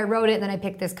actual, I wrote it, and then I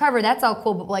picked this cover. That's all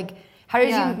cool, but, like, how did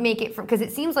you make it from, because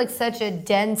it seems like such a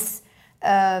dense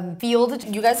field.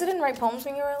 You guys didn't write poems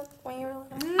when you were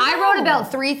little? I wrote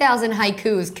about 3,000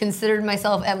 haikus, considered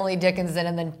myself Emily Dickinson,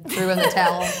 and then threw in the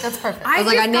towel. That's perfect. I was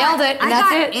like, I nailed it, and I that's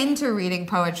got it. into reading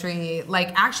poetry,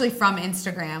 like actually from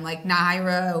Instagram, like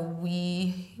Naira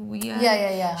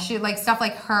Yeah. She like stuff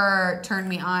like her turned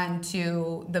me on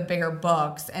to the bigger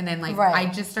books, and then like I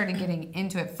just started getting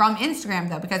into it from Instagram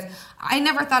though, because I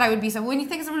never thought I would be so. When you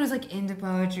think of someone who's like into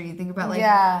poetry, you think about like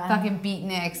fucking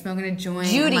beatnik, smoking a joint,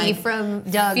 Judy and, like, from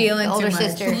Doug, feeling the older too much.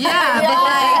 sister. Yeah,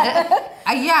 but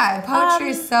like,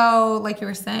 poetry is so, like you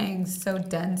were saying, so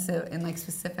dense and like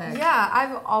specific. Yeah,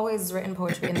 I've always written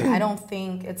poetry, and I don't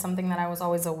think it's something that I was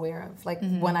always aware of. Like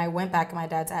when I went back in my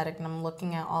dad's attic and I'm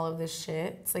looking at all of this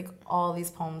shit, it's like all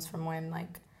these poems from when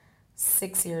like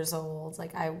 6 years old.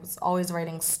 Like I was always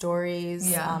writing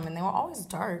stories, and they were always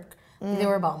dark. They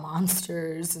were about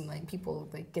monsters and like people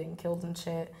like getting killed and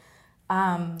shit.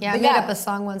 I made up a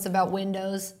song once about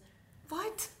windows.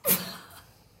 What?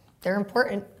 They're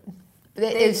important.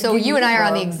 So you and I are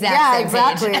on the exact same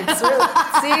exactly. page. It's really,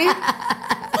 see,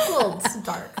 it's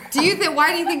dark.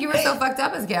 Why do you think you were so fucked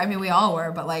up as a kid? I mean, we all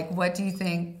were, but like, what do you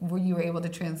think you were able to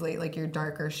translate like your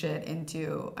darker shit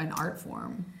into an art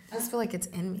form? I just feel like it's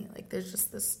in me. Like there's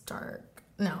just this dark.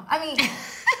 No, I mean,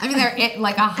 they're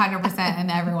like 100%, and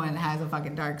everyone has a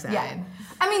fucking dark side. Yeah.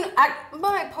 I mean,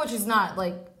 my poetry's not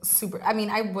like super. I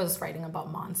mean, I was writing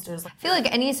about monsters. I feel like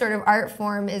any sort of art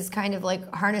form is kind of like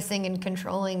harnessing and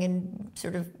controlling and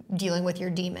sort of dealing with your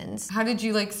demons. How did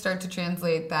you like start to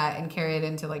translate that and carry it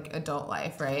into like adult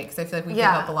life, right? Because I feel like we give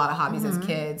up a lot of hobbies as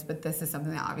kids, but this is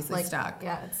something that obviously stuck.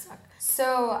 Yeah, it stuck.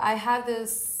 So I had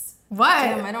this. What?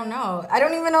 Damn, I don't know. I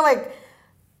don't even know. Like,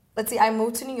 let's see. I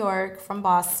moved to New York from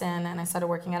Boston, and I started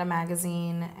working at a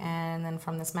magazine. And then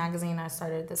from this magazine, I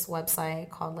started this website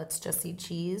called Let's Just Eat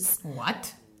Cheese.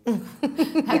 What?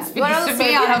 That speaks to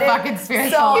me on a fucking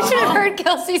spiritual So- You should have heard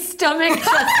Kelsey's stomach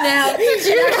just now. Did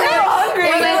you hear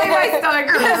my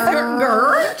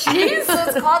stomach? Cheese? So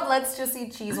it's called Let's Just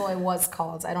Eat Cheese. Well, it was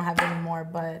called. I don't have it anymore,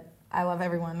 but I love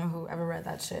everyone who ever read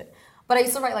that shit. But I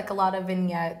used to write like a lot of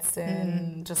vignettes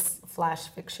and just flash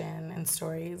fiction and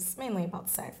stories, mainly about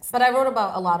sex. But I wrote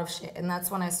about a lot of shit, and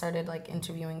that's when I started like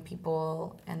interviewing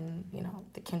people, and you know,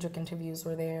 the Kendrick interviews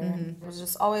were there. And I was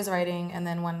just always writing. And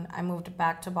then when I moved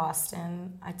back to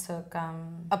Boston, I took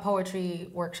a poetry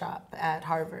workshop at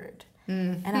Harvard.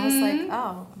 And I was like,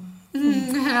 oh.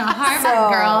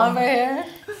 Harvard girl over here.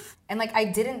 And like I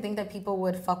didn't think that people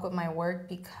would fuck with my work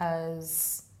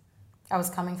because I was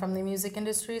coming from the music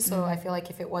industry, so I feel like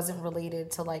if it wasn't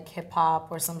related to like hip hop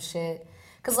or some shit,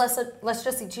 because Let's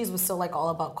Just Eat Cheese was still like all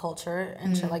about culture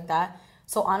and shit like that.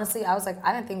 So honestly, I was like,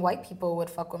 I didn't think white people would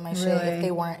fuck with my shit if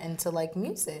they weren't into like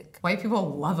music. White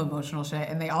people love emotional shit,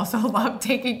 and they also love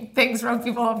taking things from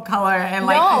people of color and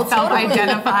like No,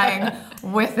 self-identifying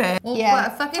with it. Well, Yeah.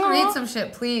 but fucking read some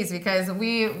shit, please, because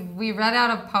we read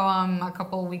out a poem a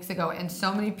couple of weeks ago, and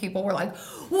so many people were like,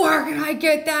 "Where can I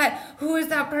get that? Who is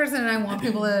that person?" And I want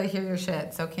people to hear your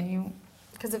shit. So can you?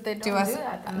 Because if they don't Do us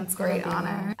that, then a it's great gonna be-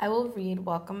 honor. I will read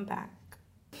Welcome Back.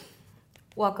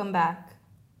 Welcome back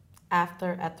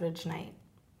after Etheridge night.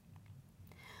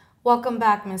 Welcome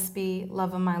back, Miss B,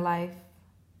 love of my life.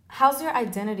 How's your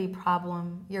identity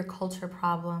problem, your culture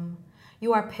problem?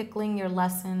 You are pickling your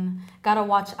lesson. Gotta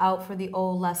watch out for the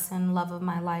old lesson, love of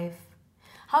my life.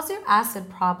 How's your acid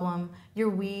problem, your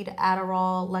weed,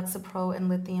 Adderall, Lexapro, and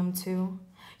lithium too?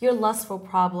 Your lustful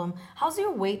problem. How's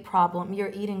your weight problem,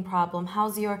 your eating problem?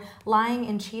 How's your lying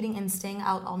and cheating and staying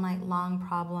out all night long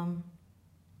problem?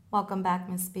 Welcome back,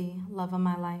 Miss B, love of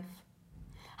my life.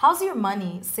 How's your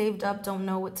money, saved up, don't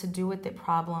know what to do with it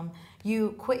problem?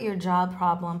 You quit your job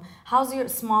problem. How's your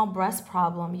small breast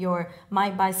problem, your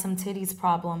might buy some titties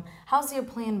problem? How's your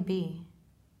plan B?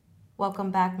 Welcome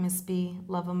back, Miss B,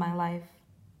 love of my life.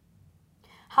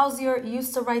 How's your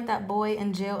used to write that boy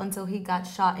in jail until he got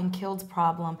shot and killed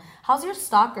problem? How's your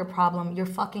stalker problem? You're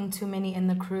fucking too many in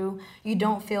the crew. You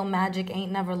don't feel magic,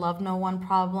 ain't never loved no one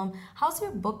problem. How's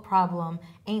your book problem?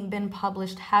 Ain't been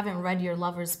published, haven't read your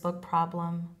lover's book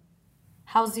problem.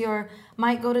 How's your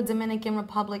might go to Dominican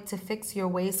Republic to fix your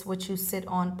waist, which you sit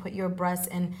on, put your breast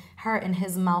in her and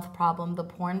his mouth problem, the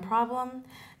porn problem?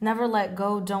 Never let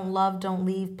go, don't love, don't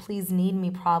leave, please need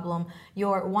me problem.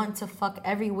 Your want to fuck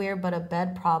everywhere but a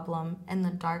bed problem, and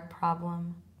the dark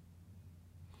problem.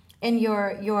 In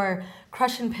your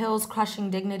crushing pills, crushing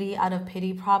dignity out of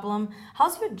pity problem.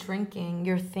 How's your drinking,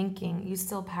 your thinking? You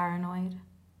still paranoid?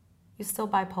 You still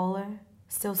bipolar?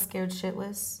 Still scared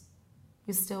shitless?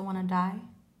 You still want to die?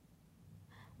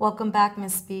 Welcome back,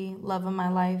 Miss B, love of my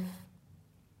life.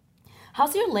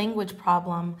 How's your language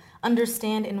problem?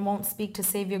 Understand and won't speak to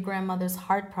save your grandmother's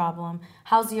heart problem.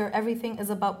 How's your everything is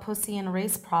about pussy and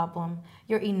race problem?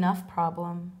 Your enough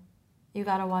problem. You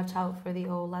gotta watch out for the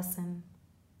old lesson.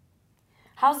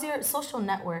 How's your social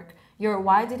network? Your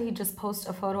why did he just post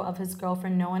a photo of his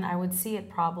girlfriend knowing I would see it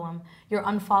problem? Your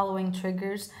unfollowing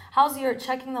triggers? How's your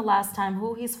checking the last time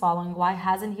who he's following? Why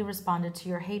hasn't he responded to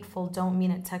your hateful don't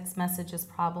mean it text messages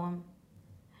problem?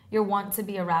 Your want to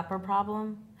be a rapper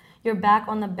problem? Your back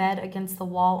on the bed against the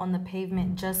wall on the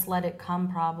pavement, just let it come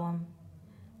problem.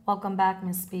 Welcome back,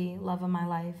 Miss B, love of my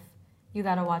life. You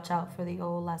gotta watch out for the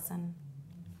old lesson.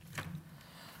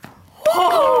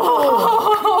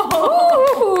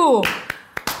 Ooh.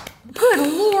 Good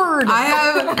Lord. I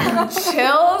have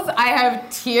chills. I have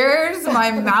tears.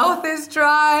 My mouth is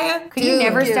dry. Could you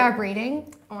never stop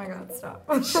reading? Oh my God, stop.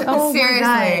 Oh my Seriously,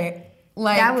 God.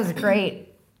 like That was great.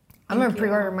 I'm gonna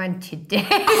pre-order mine today.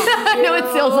 I know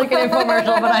it feels like an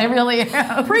infomercial, but I really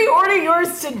am. Pre-order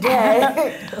yours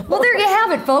today. Well, there you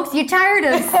have it, folks. You tired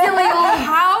of silly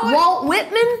old Walt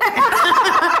Whitman?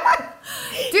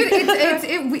 dude,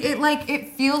 it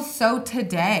feels so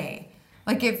today.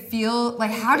 Like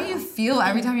how do you feel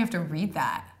every time you have to read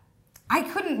that? I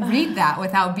couldn't read that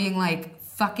without being like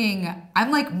fucking.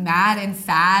 I'm like mad and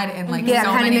sad and like Yeah, so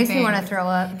it kind of many makes things. me want to throw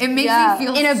up. It makes Yeah, me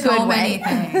feel in a so good many way.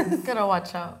 things. Gotta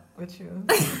watch out with you.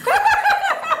 The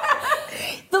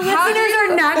listeners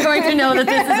are not going to know that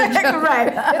this is a joke. Right.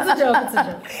 It's a joke. It's a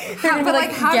joke. They're gonna be But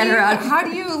like, how get do her you, out. how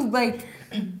do you like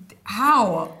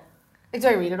how? Do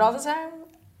I read it all the time?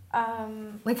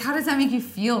 Like how does that make you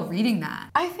feel reading that?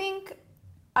 I think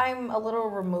I'm a little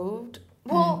removed.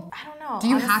 Well, I don't know. Do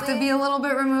you have to honestly. be a little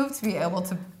bit removed to be able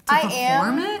to I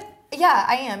perform am. it? Yeah,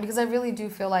 I am, because I really do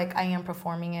feel like I am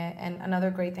performing it. And another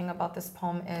great thing about this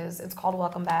poem is it's called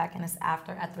Welcome Back, and it's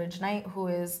after Etheridge Knight, who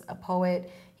is a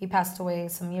poet. He passed away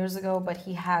some years ago, but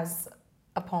he has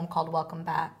a poem called Welcome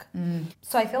Back.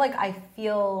 So I feel like I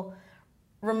feel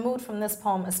removed from this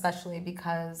poem, especially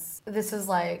because this is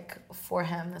like for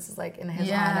him. This is like in his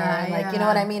Yeah, honor. And like, you know yeah.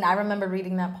 what I mean? I remember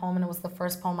reading that poem, and it was the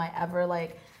first poem I ever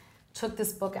like took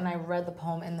this book and I read the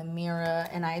poem in the mirror,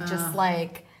 and I just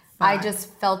I just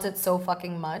felt it so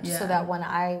fucking much, Yeah. so that when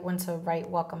I went to write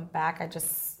Welcome Back,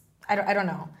 I don't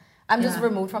know. I'm just Yeah.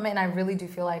 removed from it, and I really do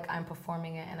feel like I'm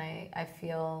performing it, and I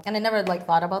feel, and I never like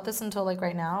thought about this until like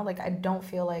right now. Like I don't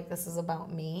feel like this is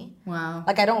about me. Wow.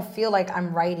 Like I don't feel like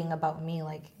I'm writing about me,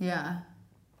 like Yeah.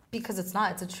 because it's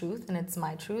not. It's a truth, and it's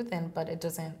my truth, but it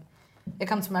doesn't. It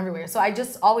comes from everywhere. So I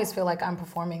just always feel like I'm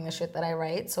performing the shit that I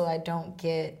write, so I don't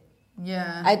get.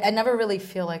 Yeah. I never really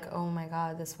feel like, oh my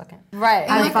God, this fucking right.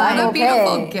 And like I'm what a okay.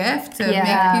 beautiful gift to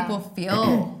Yeah. make people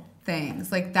feel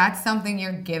things. Like that's something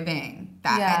you're giving.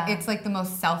 That Yeah. it's like the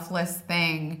most selfless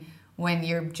thing when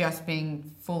you're just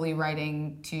being fully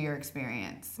writing to your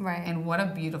experience. Right. And what a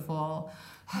beautiful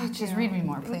Just read me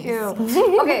more, please.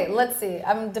 Okay, let's see.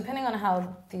 Depending on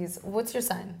how these. What's your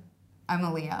sign? I'm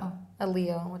a Leo. A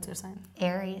Leo. What's your sign?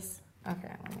 Aries.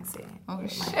 Okay, let me see. Oh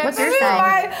shit. What's your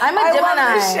sign? I'm a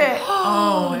Gemini.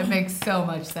 Oh, it makes so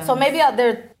much sense. So maybe out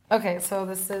there. Okay, so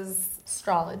this is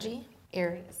astrology.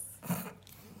 Aries.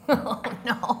 Oh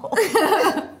no.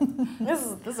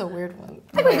 This is a weird one.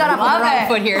 I think we got off on the wrong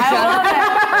foot here, Sean.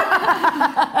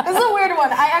 This is a weird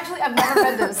one. I've never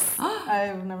read this.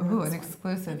 I've never Ooh, read an this.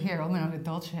 exclusive here, only on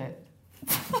adult shit.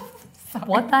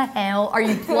 What the hell are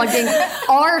you plugging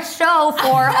our show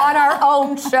for on our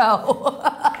own show?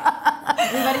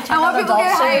 Everybody check I want out people to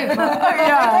get adult hype. shit.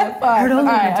 Yeah, fine. All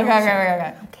right,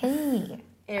 okay. Okay.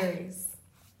 Aries.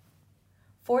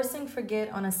 Forcing forget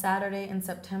on a Saturday in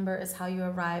September is how you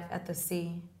arrive at the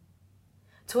sea.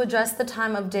 To address the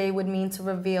time of day would mean to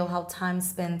reveal how time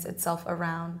spins itself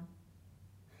around.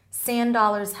 Sand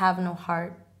dollars have no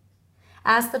heart.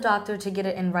 Ask the doctor to get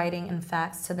it in writing and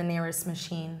fax to the nearest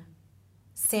machine.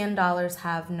 Sand dollars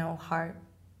have no heart.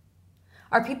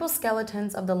 Are people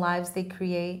skeletons of the lives they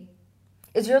create?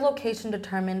 Is your location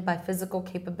determined by physical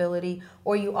capability,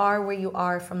 or you are where you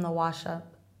are from the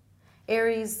wash-up?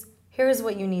 Aries, here is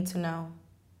what you need to know.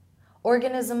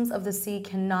 Organisms of the sea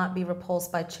cannot be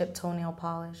repulsed by chipped toenail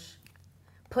polish.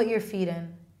 Put your feet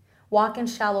in. Walk in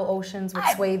shallow oceans with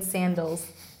suede sandals.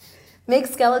 Make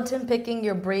skeleton picking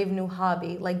your brave new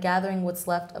hobby, like gathering what's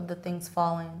left of the things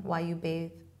fallen while you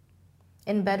bathe.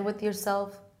 In bed with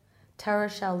yourself, terror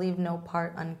shall leave no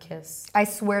part unkissed. I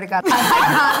swear to God, I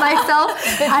caught myself.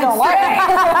 I swear to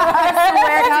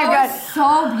That God. was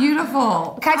so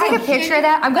beautiful. Can I take a picture of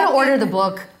that? I'm gonna order the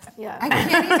book. I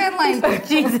can't even like.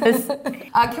 Jesus.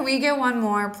 Can we get one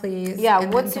more, please? Yeah, And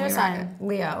then what's can your we wrap sign? it?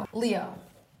 Leo. Leo.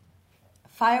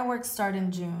 Fireworks start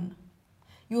in June.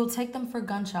 You will take them for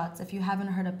gunshots if you haven't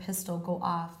heard a pistol go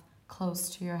off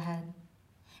close to your head.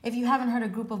 If you haven't heard a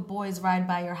group of boys ride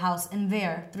by your house and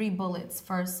there, 3 bullets,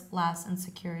 first, last, and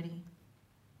security.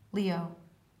 Leo.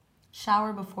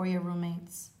 Shower before your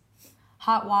roommates.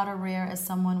 Hot water rare as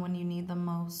someone when you need them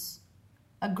most.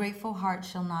 A grateful heart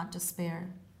shall not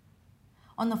despair.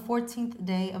 On the 14th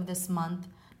day of this month,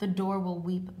 the door will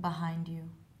weep behind you.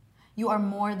 You are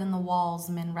more than the walls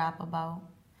men rap about.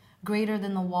 Greater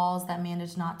than the walls that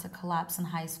managed not to collapse in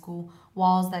high school,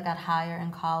 walls that got higher in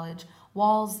college,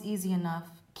 walls easy enough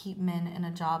keep men in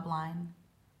a job line,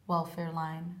 welfare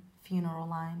line, funeral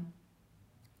line.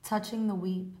 Touching the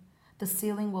weep, the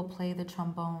ceiling will play the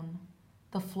trombone.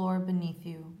 The floor beneath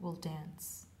you will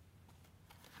dance.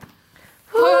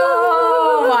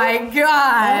 Oh my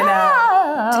God!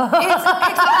 It's a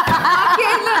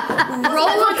fucking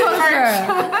roller coaster.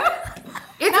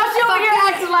 It's Now she over here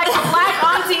acting like a black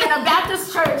auntie in a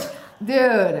Baptist church. Dude,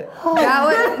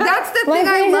 that's the thing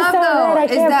I face is love so red, though, I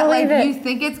is can't that like believe it. you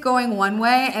think it's going one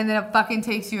way and then it fucking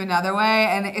takes you another way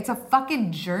and it's a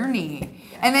fucking journey.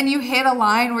 And then you hit a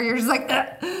line where you're just like, ugh,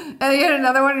 and then you hit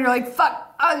another one and you're like,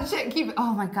 fuck, oh shit, keep it.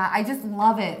 Oh my God, I just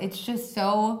love it. It's just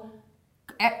so,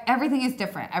 everything is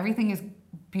different. Everything is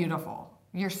beautiful.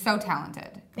 You're so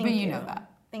talented. But you know that.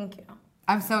 Thank you.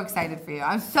 I'm so excited for you.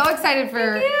 I'm so excited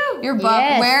for your book.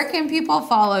 Yes. Where can people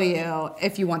follow you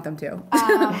if you want them to?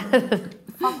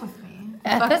 Fuck with me.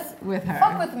 Fuck with her.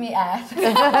 Fuck with me at. Put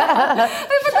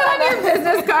that on your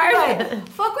business card.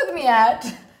 Fuck with me at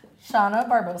Shauna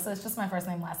Barbosa. It's just my first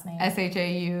name, last name.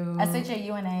 SHAU.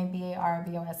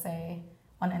 SHAUNA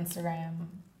on Instagram,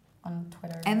 on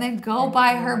Twitter. And then go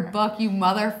buy her book, you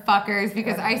motherfuckers,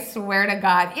 because I swear to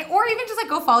God, or even just like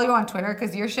go follow you on Twitter,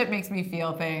 because your shit makes me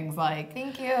feel things like.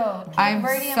 Thank you. I'm Cape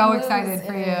Verdean so Blues excited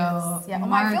for you. Yeah,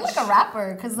 I feel like a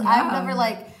rapper because I've never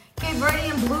like Cape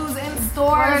Verdean Blues in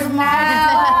stores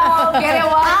now. Get it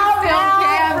while you still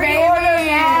can, baby.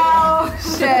 now.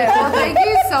 Shit. Well, thank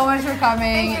you so much for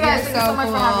coming. Thank you guys. You're Thank you so so much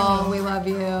cool. for having me. We love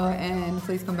you, and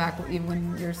please come back even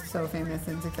when you're so famous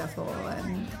and successful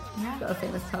and a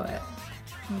famous poet.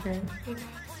 Okay.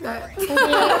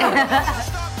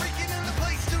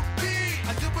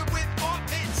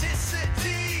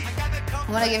 I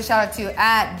want to give a shout out to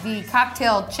at the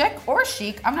Cocktail Chick or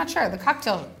Chic. I'm not sure. The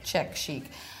Cocktail Chick Chic.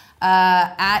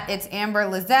 At it's Amber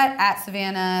Lizette, at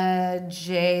Savannah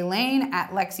J Lane, at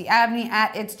Lexi Abney,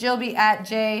 at it's Jilby, at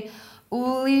J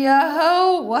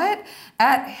Uliaho, what?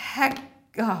 At Heck,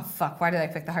 oh fuck, why did I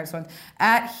pick the hardest ones?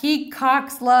 At He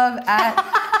Cox Love, at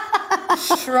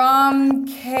Shram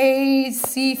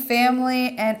KC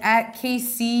Family, and at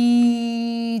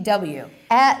KCW.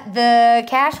 At the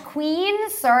Cash Queen.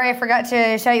 Sorry, I forgot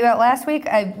to shout you out last week.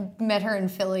 I met her in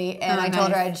Philly, and Oh, I told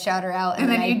her nice. I'd shout her out. And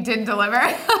then I, you didn't deliver?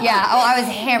 yeah, I was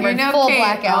hammered, You know, full Kate,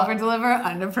 blackout. over deliver,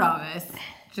 under promise.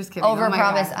 Just kidding. Over Oh my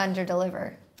promise, God. under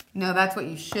deliver. No, that's what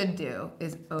you should do.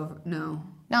 Is over. No.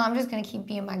 No, I'm just gonna keep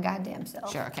being my goddamn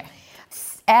self. Sure. Okay.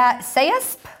 At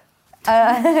Sayasp,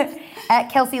 at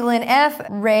Kelsey Lynn F,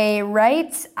 Ray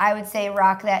writes, I would say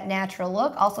rock that natural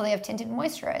look. Also, they have tinted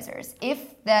moisturizers,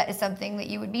 if that is something that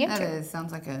you would be into.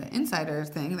 Sounds like an insider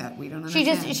thing that we don't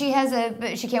understand.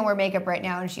 She can't wear makeup right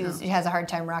now, and she has a hard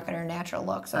time rocking her natural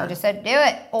look. So I just said, do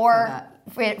it. Or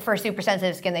for super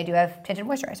sensitive skin, they do have tinted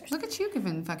moisturizers. Look at you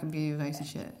giving fucking beauty advice and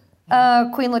shit.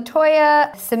 Queen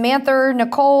Latoya, Samantha,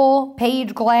 Nicole,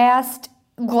 Paige Glass,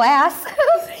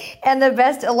 and the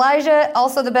best Elijah.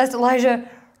 Also the best Elijah.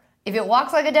 If it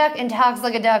walks like a duck and talks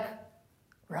like a duck,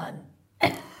 run.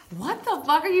 What the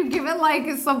fuck are you giving like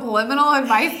subliminal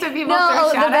advice to people? No,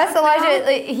 the best Elijah.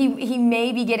 He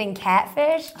may be getting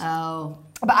catfished. Oh.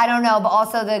 But I don't know. But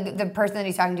also the person that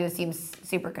he's talking to seems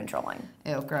super controlling.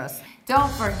 Ew, gross.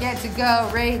 Don't forget to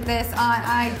go rate this on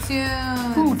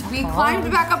iTunes. We climbed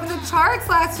back up in the charts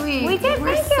last week. We did.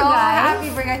 We're Thank you, so guys. happy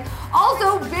for you guys.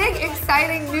 Also, big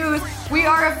exciting news. We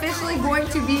are officially going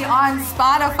to be on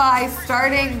Spotify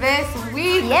starting this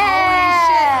week.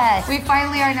 Yes. Holy shit. We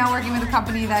finally are now working with a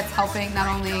company that's helping not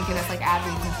only get us like ad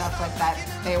reads and stuff like that.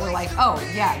 They were like, oh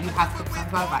yeah, you have to put this on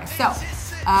Spotify. So.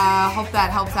 Hope that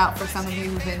helps out for some of you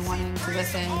who've been wanting to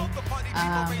listen.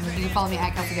 You can follow me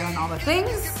at Kelsey on all the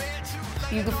things.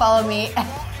 You can follow me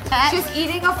at Just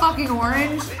eating a fucking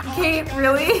orange, Kate,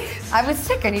 really? I was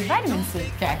sick. I need vitamin C.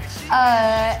 Okay.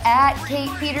 At Kate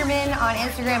Peterman on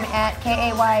Instagram, at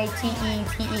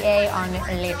KAYTEPEA on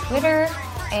Le Twitter.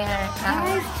 And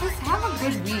Guys, just have a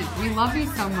good week. We love you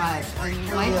so much.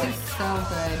 Life is so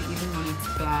good, even when it's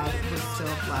bad. We're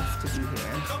still blessed to be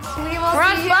here. We will We're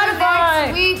on see Spotify.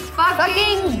 you next week.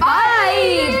 Fucking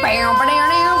bye. Bam, bam,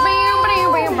 bam,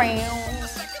 bam, bam, bam.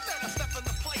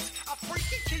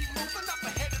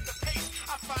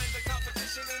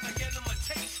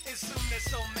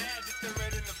 So